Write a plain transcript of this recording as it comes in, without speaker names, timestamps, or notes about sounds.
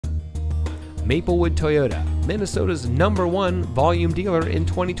Maplewood Toyota, Minnesota's #1 volume dealer in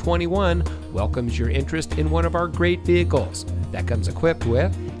 2021, welcomes your interest in one of our great vehicles that comes equipped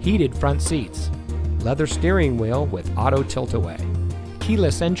with heated front seats, leather steering wheel with auto tilt-away,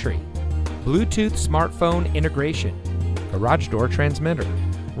 keyless entry, Bluetooth smartphone integration, garage door transmitter,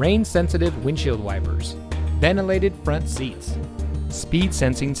 rain-sensitive windshield wipers, ventilated front seats, speed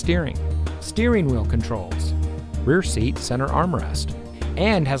sensing steering wheel controls, rear seat center armrest,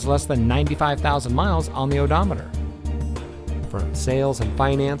 and has less than 95,000 miles on the odometer. From sales and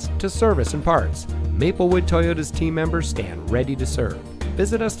finance to service and parts, Maplewood Toyota's team members stand ready to serve.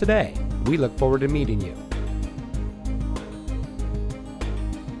 Visit us today. We look forward to meeting you.